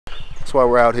That's why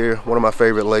we're out here. One of my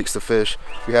favorite lakes to fish.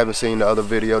 If you haven't seen the other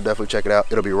video, definitely check it out.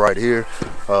 It'll be right here.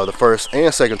 The first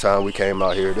and second time we came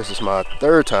out here. This is my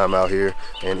third time out here,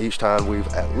 and each time we've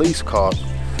at least caught,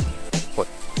 what,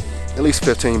 at least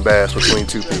 15 bass between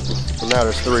two people. So now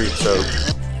there's 3, so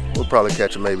we'll probably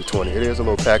catch maybe 20. It is a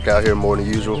little packed out here more than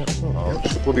usual.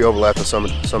 We'll be overlapping some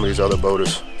of these other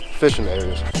boaters' fishing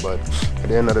areas, but at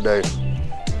the end of the day,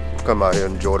 come out here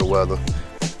and enjoy the weather.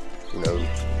 You know,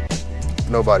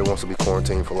 nobody wants to be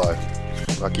quarantined for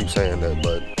life. I keep saying that,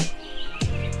 but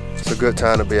it's a good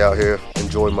time to be out here,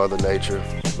 enjoy Mother Nature,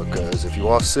 because if you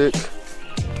are sick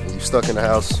and you're stuck in the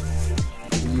house,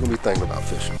 you're gonna be thinking about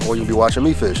fishing, or you'll be watching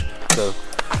me fish. So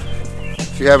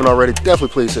if you haven't already, definitely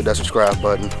please hit that subscribe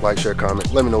button, like, share,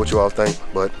 comment, let me know what you all think,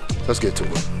 but let's get to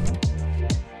it.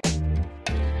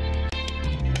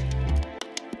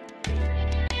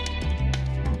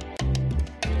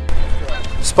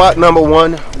 Spot number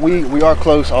 1, we are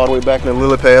close all the way back in the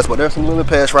lily pads, but there's some lily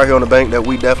pads right here on the bank that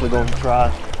we definitely gonna try.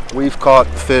 We've caught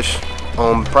fish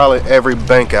on probably every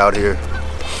bank out here,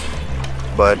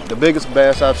 but the biggest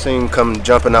bass I've seen come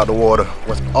jumping out the water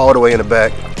was all the way in the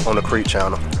back on the creek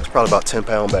channel. It's probably about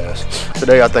 10-pound bass.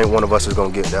 Today I think one of us is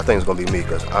gonna get that. I think it's gonna be me,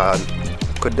 because I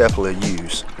could definitely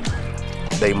use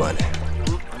day money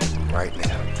right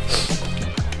now.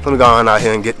 Let me go on out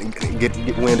here and get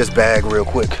wind this bag real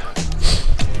quick.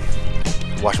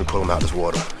 Watch me pull them out this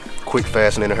water. Quick,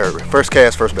 fast, and in a hurry. First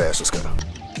cast, first bass. Let's go.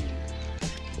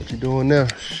 What you doing there,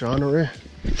 Shawnery?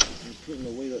 I'm putting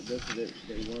the weight up there so that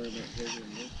they worm that heavier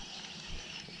than this.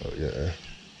 Oh yeah.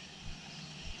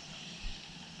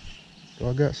 Oh,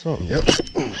 I got something. Yep.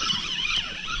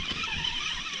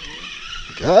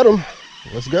 Got him.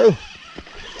 Let's go.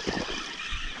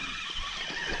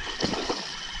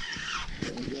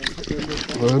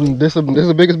 Well, this is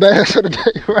the biggest bass of the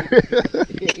day right here.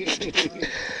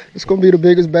 It's gonna be the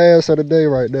biggest bass of the day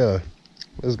right now.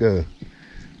 Let's go.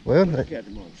 Well,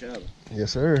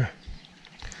 yes sir.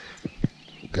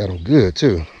 Got him good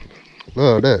too.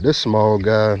 Love that. This small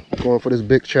guy going for this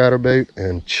big chatterbait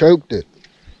and choked it.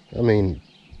 I mean,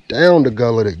 down the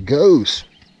gullet it goes.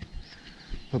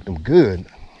 Hooked him good.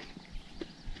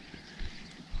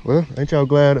 Well, ain't y'all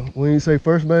glad when you say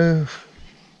first bass?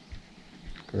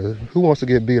 Who wants to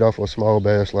get beat off a small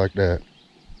bass like that?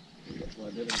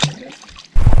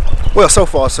 Well, so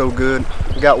far so good.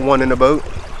 Got one in the boat,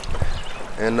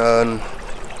 and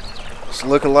it's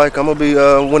looking like I'm gonna be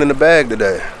winning the bag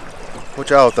today. What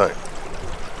y'all think?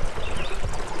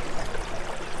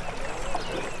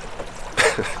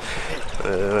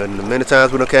 And the many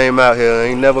times we done came out here, I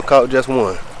ain't never caught just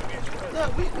one.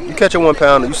 You catch a 1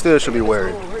 pounder, you still should be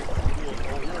worried.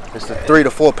 It's the 3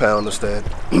 to 4 pounders that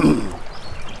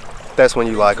that's when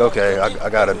you like, okay, I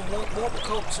gotta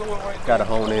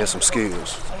hone in some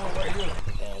skills.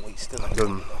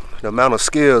 The amount of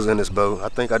skills in this boat, I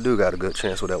think I do got a good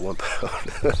chance with that 1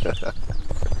 pound.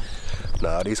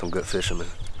 Nah, these some good fishermen.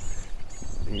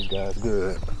 These guys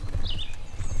good.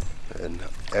 And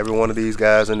every one of these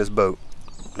guys in this boat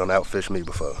done outfished me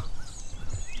before.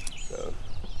 So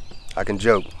I can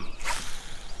joke,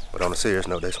 but on a serious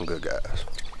note, they some good guys.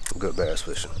 Some good bass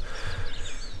fishing.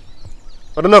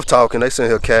 But enough talking. They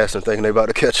sitting here casting thinking they about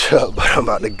to catch up, but I'm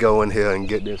about to go in here and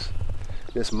get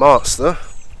this monster.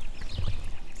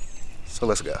 So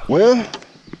let's go. Well,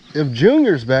 if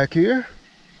Junior's back here,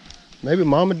 maybe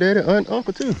Mama, Daddy, Aunt,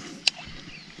 Uncle too.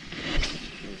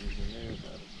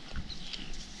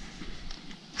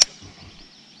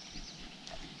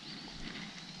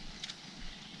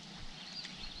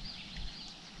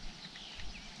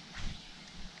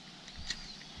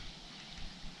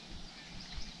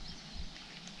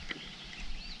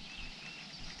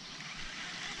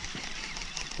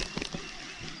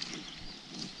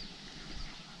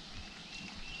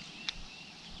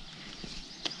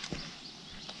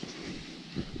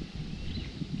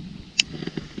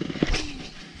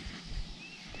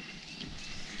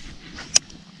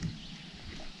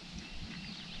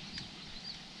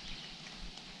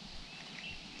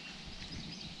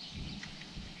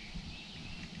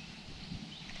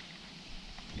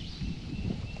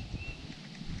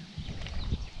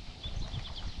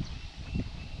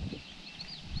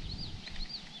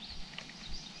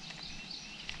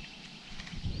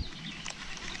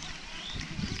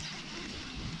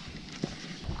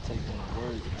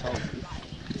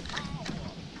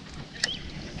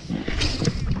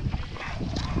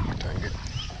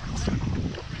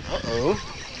 Uh-oh.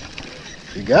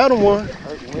 You got him one.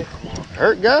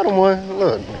 Hurt got him one.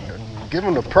 Look, give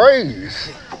him the praise.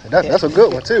 That's a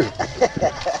good one too.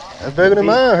 That's bigger than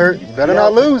mine, Hurt. Better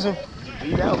not lose him.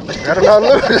 Better not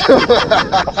lose him.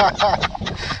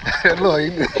 Look, where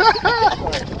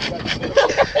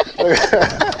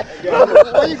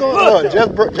you going? Look,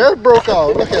 just broke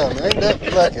off. Look at him. Ain't that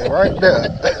blacking right there?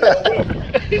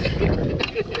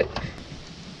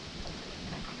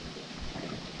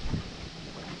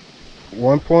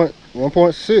 1.6,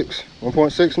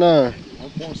 1.69.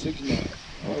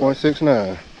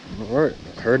 1.69. All right,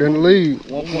 Hurt in the lead.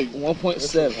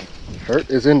 1.7. Hurt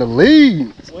is in the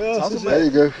lead. Well, there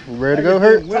you go. You ready to go,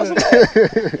 Hurt?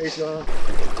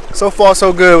 So far,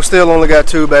 so good. We still only got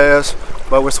 2 bass,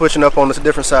 but we're switching up on this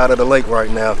different side of the lake right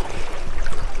now.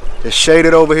 It's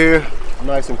shaded over here,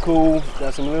 nice and cool.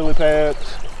 Got some lily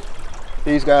pads.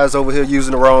 These guys over here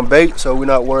using the wrong bait, so we're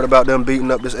not worried about them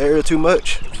beating up this area too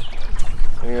much.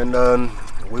 And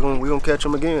we're gonna catch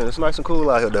them again. It's nice and cool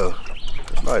out here though.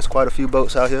 It's nice, quite a few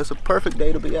boats out here. It's a perfect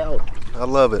day to be out. I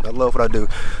love it. I love what I do.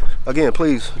 Again,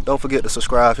 please don't forget to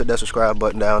subscribe. Hit that subscribe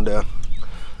button down there.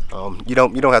 You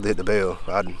don't have to hit the bell.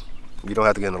 You don't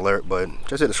have to get an alert, but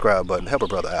just hit the subscribe button. Help a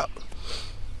brother out.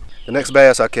 The next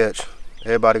bass I catch,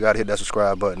 everybody got to hit that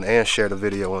subscribe button and share the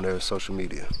video on their social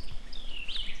media.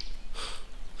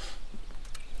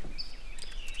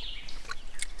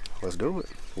 Let's do it.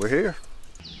 We're here.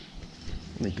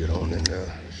 Let me get on in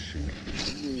there. Shoot.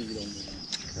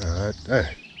 All right.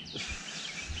 Hey.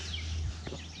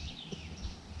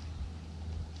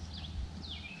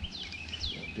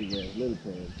 Big ass lily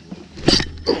pad.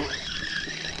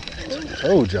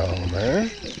 Told y'all, man.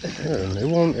 Yeah,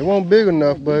 it won't big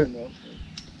enough, but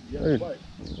hey,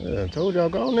 yeah, told y'all,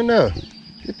 go on in there.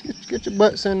 Get your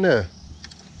butts in there.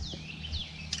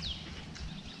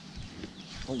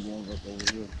 I'm going up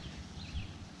over here.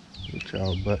 Get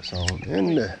y'all butts on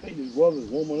in there. I think these weather's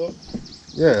warming up.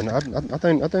 Yeah, and I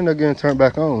think they're getting turned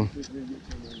back on.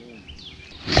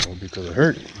 Because it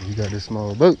hurt. You got this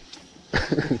small boat.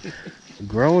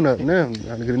 Grown up now.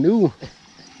 Gotta get a new one.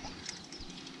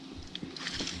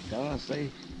 God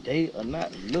say they are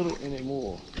not little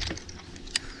anymore.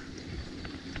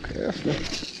 Careful.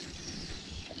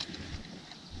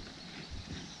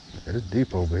 It's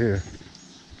deep over here.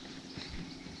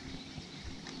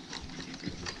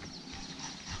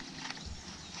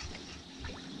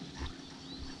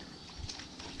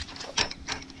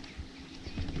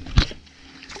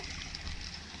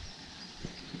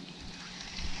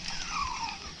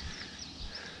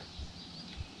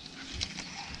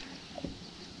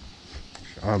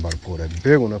 I'm about to pull that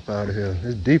big one up out of here.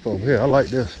 It's deep over here. I like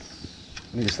this.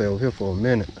 I need to stay over here for a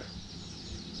minute.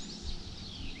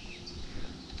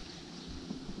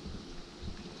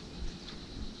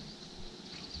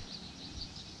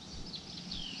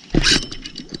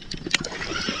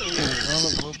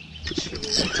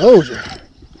 I told you.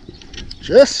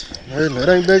 Just, it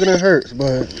ain't bigger than Hurts,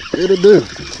 but it'll do.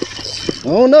 I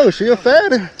don't know. She a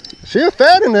fatty. She a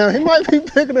fatty now. He might be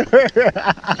bigger than her.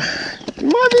 He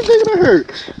might be bigger than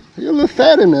Hurts. He a little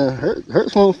fat in there.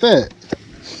 Hurts won't fat.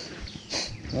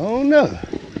 I don't know.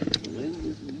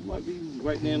 It might be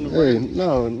right there in the Hey, range.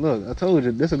 no, look, I told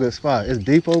you, this is a good spot. It's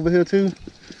deep over here too.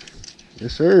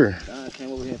 Yes, sir. I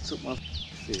came over here and took my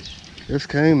fish. Just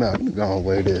came out. Let me go and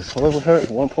weigh this. What was Hurt?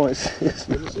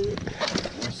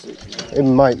 1.6.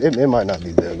 It might not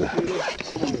be bigger.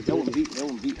 That won't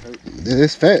beat Hurt.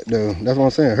 It's fat though. That's what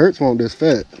I'm saying. Hurts won't this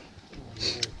fat.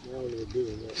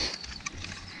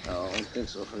 I don't think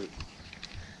so, Hurt.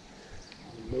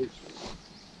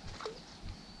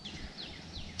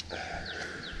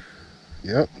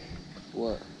 Yep.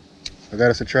 What? I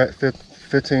gotta subtract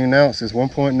 15 ounces.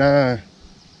 1.9.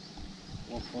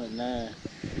 1.9.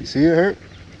 You see it, Hurt?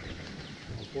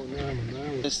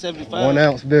 1.9. It's 75. 1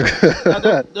 ounce bigger.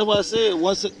 That's what I said.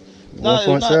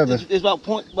 1.7. It's about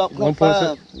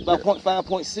 0.5, about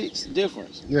 0.6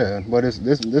 difference. Yeah, but it's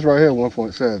this right here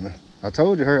 1.7. I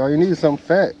told you, Hurt, all you need is something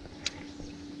fat.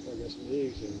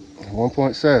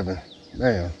 1.7.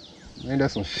 Damn. Ain't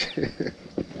that some shit?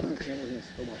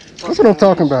 That's what I'm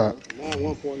talking about. Mine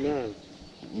 1.9.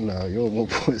 No, you're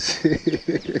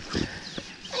 1.6.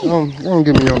 Don't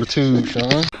get me on the tube,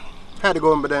 Sean. Had to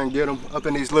go over there and get them up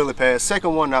in these lily pads.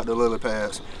 Second one out the lily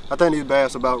pads. I think these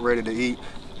bass are about ready to eat.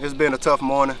 It's been a tough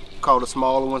morning. Caught the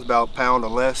smaller ones, about a pound or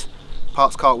less.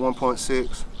 Pops caught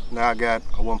 1.6. Now I got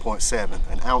a 1.7,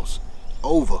 an ounce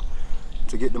over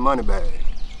to get the money bag.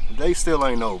 The day still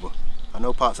ain't over. I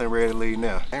know Pops ain't ready to leave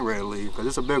now. Ain't ready to leave because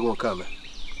it's a big one coming.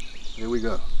 Here we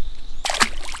go.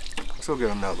 Let's go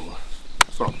get another one.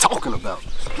 That's what I'm talking about.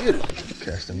 Let's get it.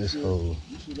 Casting this hole.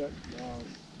 You see that?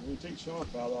 When you take Sean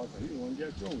foul off, he the one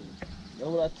get thrown.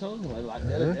 That's what I told him. Like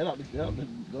that ought to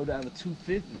go down to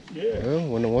 250. Yeah.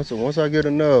 Well, once I get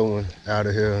another one out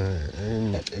of here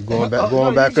and going back you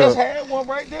up. just had one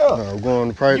right there. No, going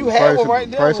the price. You had one right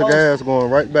there. Price of gas going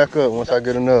right back up once I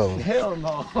get another one. Hell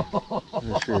no.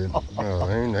 Shit. No,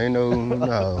 ain't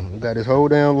no. We got this whole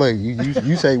damn lake.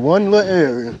 You say one little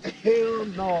area. Hell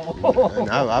no. And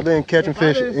I've been catching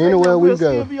fish anywhere we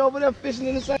go. We'll be over there fishing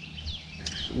in the same.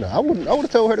 No, I would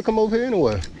have told her to come over here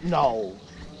anyway. No.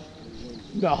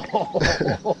 No. I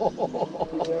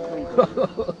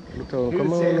told her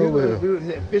come on over here. We would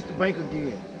have fished the bank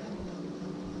again.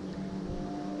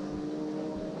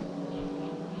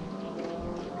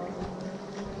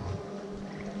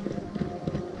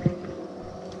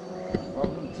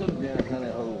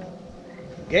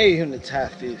 Gave him the tie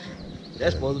fish.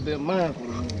 That's supposed to be mine for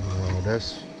him. No,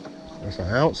 that's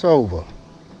an ounce over.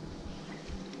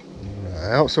 An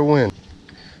ounce of wind.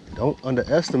 Don't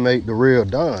underestimate the real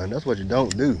Don. That's what you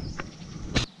don't do.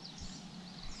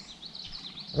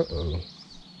 Uh-oh.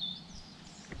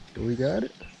 Do we got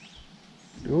it?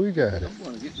 Do we got it? I'm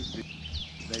gonna get this fish.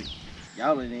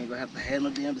 Y'all ain't gonna have to have no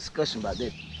damn discussion about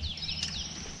that.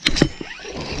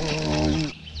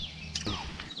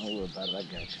 Don't worry about it, I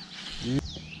got you.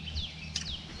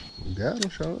 You got him,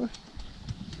 Sean.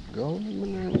 Go on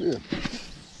in there.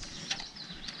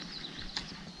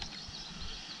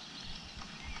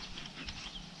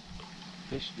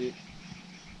 Fish stick.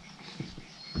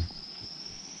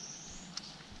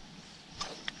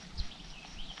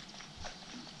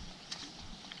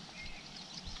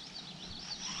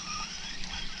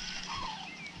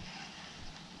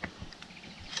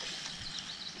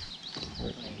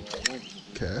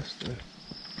 Caster.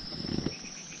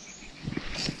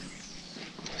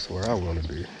 That's where I want to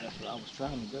be. That's where I was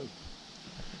trying to go.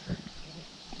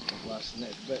 That's why I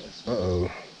snatched bass. Uh-oh.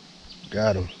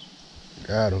 Got him.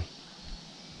 Got him.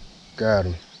 Got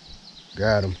him.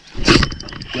 Got him.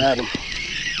 Got him.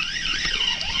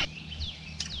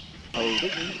 Oh,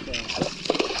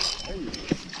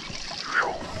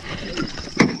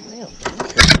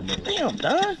 damn,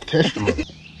 Don. Catch him.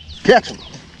 Catch him.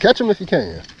 Catch him if you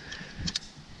can.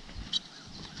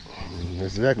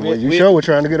 That's exactly what you sure were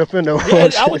trying to get up in there. Yeah,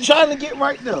 I was trying to get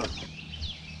right there.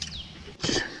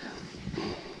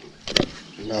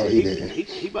 No, he didn't.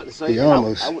 He about to say He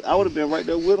almost. I would have been right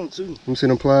there with him too. Let me see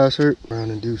them pliers hurt. Around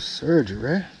and do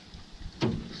surgery.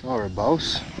 Sorry,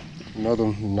 boss. Another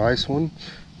nice one.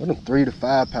 What them 3 to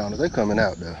 5 pounders? They coming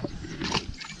out though.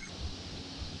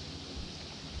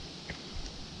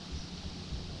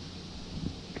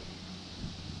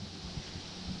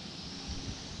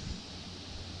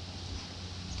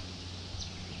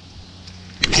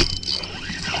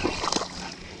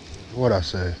 What I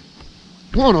say?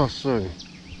 What I say?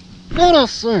 What I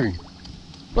say?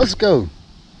 Let's go.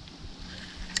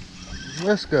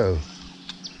 Let's go.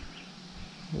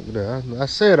 Look at that. I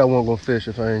said I wasn't gonna fish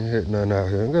if I ain't hit nothing out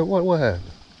here. What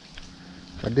happened?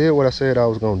 I did what I said I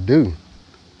was gonna do.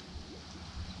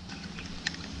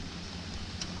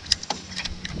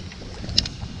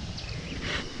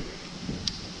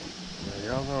 Yeah,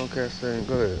 y'all gonna catch that.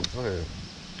 Go ahead. Go ahead.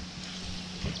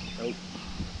 Nope.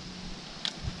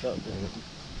 Felt the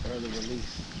early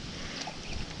release.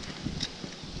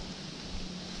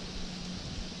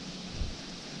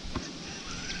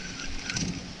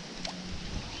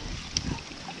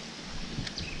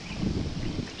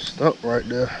 Stuck right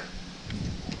there.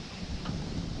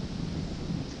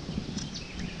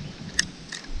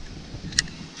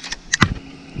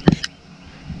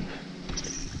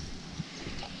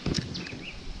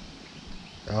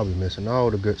 I'll be missing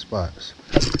all the good spots.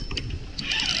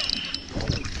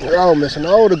 Y'all missing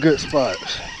all the good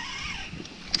spots.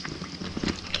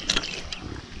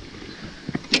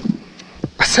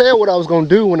 I said what I was gonna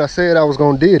do when I said I was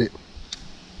gonna did it.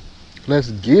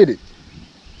 Let's get it.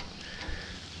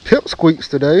 Pip squeaks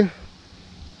today.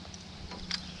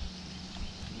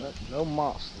 No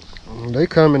monsters. They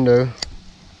coming though.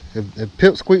 If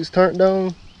Pip squeaks turned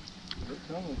on,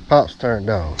 Pop's turned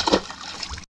on.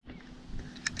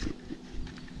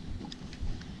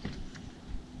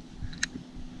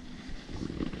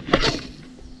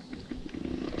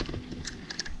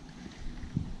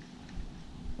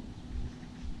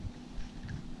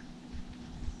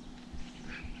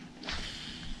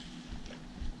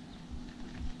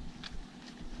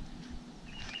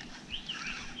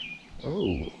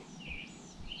 Oh,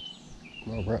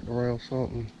 am I wrapped around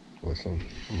something? Or something?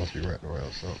 I must be wrapped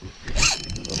around something.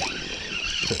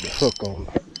 Put the hook on.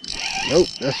 Nope,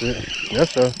 that's it.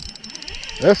 That's her.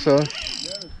 That's her.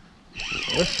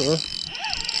 That's her.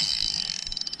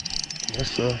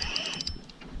 That's her.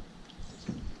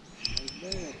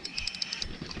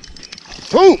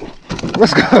 Boom!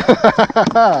 Let's go.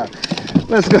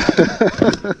 Let's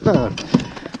go.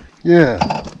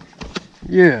 Yeah.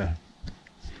 Yeah.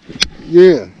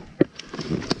 Yeah.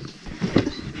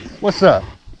 What's up?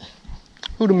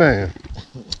 Who the man?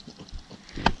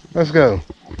 Let's go.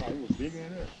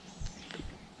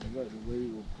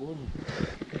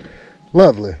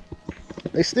 Lovely.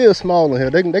 They still small in here.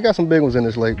 They got some big ones in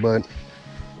this lake, but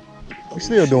we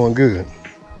still doing good.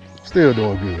 Still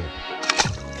doing good.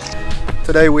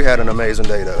 Today we had an amazing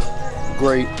day though.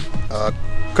 Great.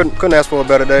 Couldn't ask for a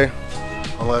better day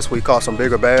unless we caught some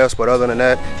bigger bass, but other than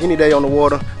that, any day on the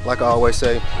water, like I always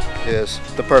say, is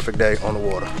the perfect day on the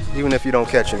water, even if you don't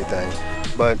catch anything.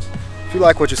 But if you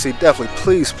like what you see, definitely,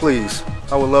 please,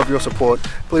 I would love your support.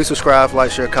 Please subscribe, like,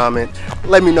 share, comment.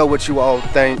 Let me know what you all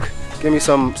think. Give me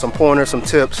some pointers, some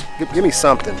tips. Give me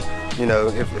something. You know,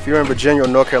 if you're in Virginia or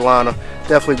North Carolina,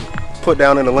 definitely put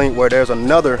down in the link where there's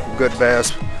another good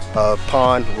bass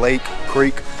pond, lake,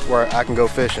 creek where I can go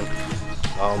fishing.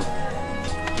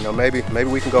 You know, maybe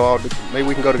we can go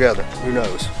together. Who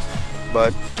knows?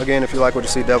 But again, if you like what you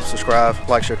see, definitely subscribe,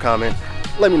 like, share, comment.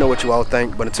 Let me know what you all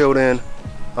think. But until then,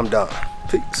 I'm done.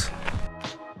 Peace.